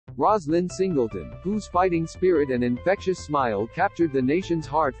Roslyn Singleton, whose fighting spirit and infectious smile captured the nation's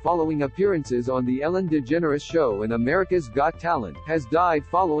heart following appearances on The Ellen DeGeneres Show and America's Got Talent, has died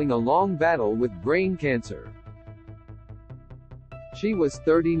following a long battle with brain cancer. She was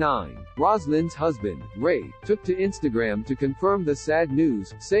 39. Roslyn's husband, Ray, took to Instagram to confirm the sad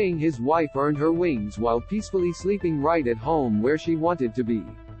news, saying his wife earned her wings while peacefully sleeping right at home where she wanted to be.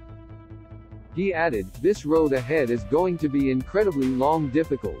 He added, "This road ahead is going to be incredibly long,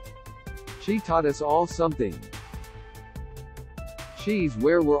 difficult. She taught us all something. She's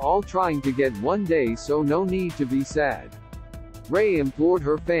where we're all trying to get one day, so no need to be sad." Ray implored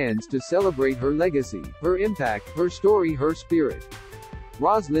her fans to celebrate her legacy, her impact, her story, her spirit.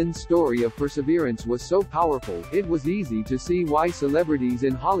 Roslyn's story of perseverance was so powerful, it was easy to see why celebrities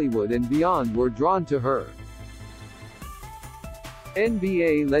in Hollywood and beyond were drawn to her.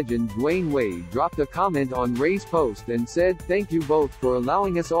 NBA legend Dwayne Wade dropped a comment on Ray's post and said, "Thank you both for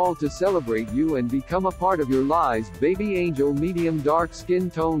allowing us all to celebrate you and become a part of your lives. Baby angel medium dark skin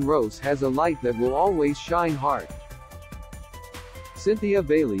tone Rose has a light that will always shine heart." Cynthia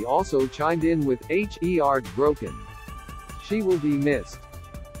Bailey also chimed in with "Heartbroken. She will be missed.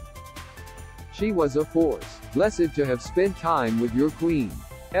 She was a force. Blessed to have spent time with your queen.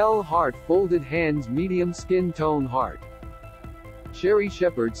 L heart folded hands medium skin tone heart." Sherry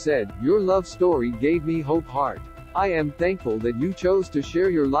Shepherd said, "Your love story gave me hope heart. I am thankful that you chose to share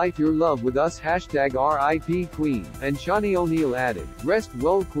your life, your love with us. #RIP Queen." And Shawnee O'Neal added, "Rest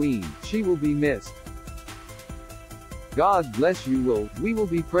well Queen, she will be missed. God bless you. We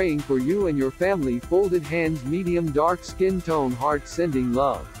will be praying for you and your family. Folded hands medium dark skin tone heart sending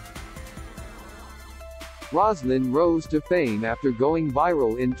love." Roslyn rose to fame after going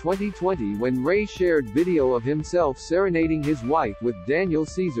viral in 2020 when Ray shared video of himself serenading his wife with Daniel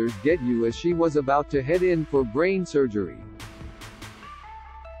Caesar's "Get You" as she was about to head in for brain surgery.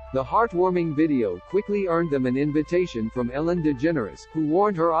 The heartwarming video quickly earned them an invitation from Ellen DeGeneres, who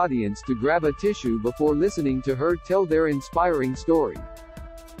warned her audience to grab a tissue before listening to her tell their inspiring story.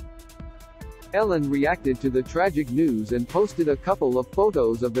 Ellen reacted to the tragic news and posted a couple of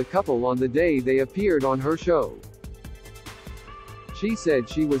photos of the couple on the day they appeared on her show. She said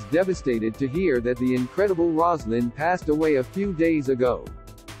she was devastated to hear that the incredible Roslyn passed away a few days ago.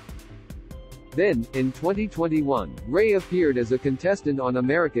 Then, in 2021, Ray appeared as a contestant on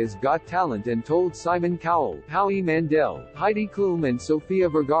America's Got Talent and told Simon Cowell, Howie Mandel, Heidi Klum and Sofia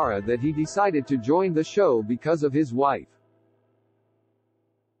Vergara that he decided to join the show because of his wife.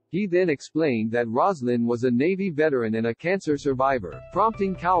 He then explained that Roslyn was a Navy veteran and a cancer survivor,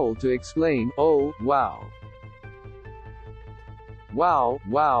 prompting Cowell to exclaim, "Oh, wow. Wow,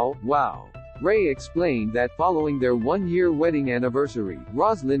 wow, wow." Ray explained that following their one-year wedding anniversary,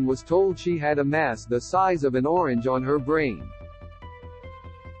 Roslyn was told she had a mass the size of an orange on her brain.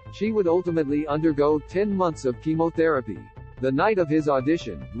 She would ultimately undergo 10 months of chemotherapy. The night of his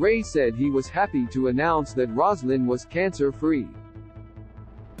audition, Ray said he was happy to announce that Roslyn was cancer-free.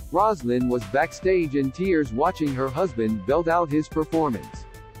 Roslyn was backstage in tears watching her husband belt out his performance.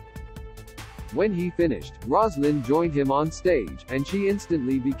 When he finished, Roslyn joined him on stage, and she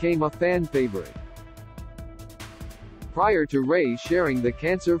instantly became a fan favorite. Prior to Ray sharing the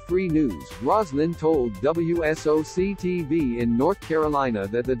cancer-free news, Roslyn told WSOC-TV in North Carolina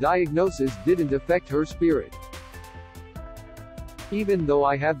that the diagnosis didn't affect her spirit. "Even though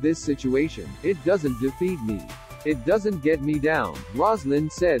I have this situation, it doesn't defeat me. It doesn't get me down," Roslyn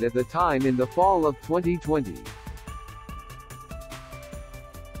said at the time in the fall of 2020.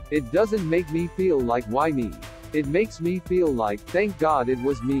 "It doesn't make me feel like why me. It makes me feel like, thank God it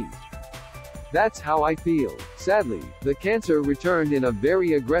was me. That's how I feel." Sadly, the cancer returned in a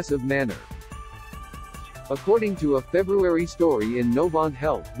very aggressive manner. According to a February story in Novant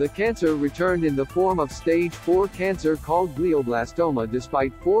Health, the cancer returned in the form of stage 4 cancer called glioblastoma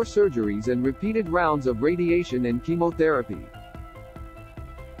despite 4 surgeries and repeated rounds of radiation and chemotherapy.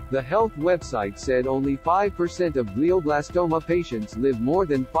 The health website said only 5% of glioblastoma patients live more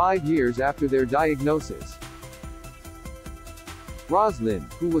than 5 years after their diagnosis. Roslyn,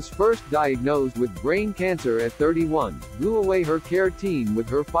 who was first diagnosed with brain cancer at 31, blew away her care team with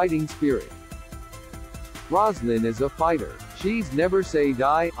her fighting spirit. "Roslyn is a fighter. She's never say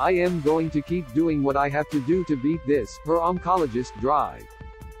die. I am going to keep doing what I have to do to beat this," her oncologist drive.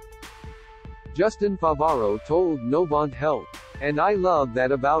 Justin Favaro told Novant Health. "And I love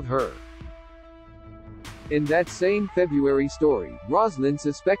that about her." In that same February story, Roslyn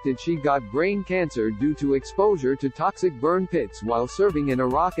suspected she got brain cancer due to exposure to toxic burn pits while serving in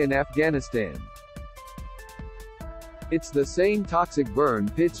Iraq and Afghanistan. It's the same toxic burn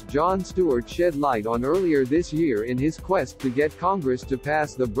pits Jon Stewart shed light on earlier this year in his quest to get Congress to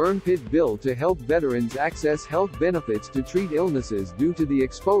pass the burn pit bill to help veterans access health benefits to treat illnesses due to the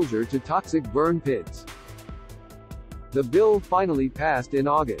exposure to toxic burn pits. The bill finally passed in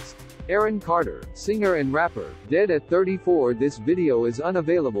August. Aaron Carter, singer and rapper, dead at 34. This video is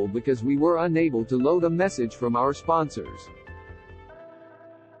unavailable because we were unable to load a message from our sponsors.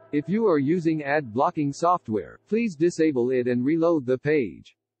 If you are using ad blocking software, please disable it and reload the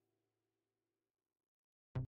page.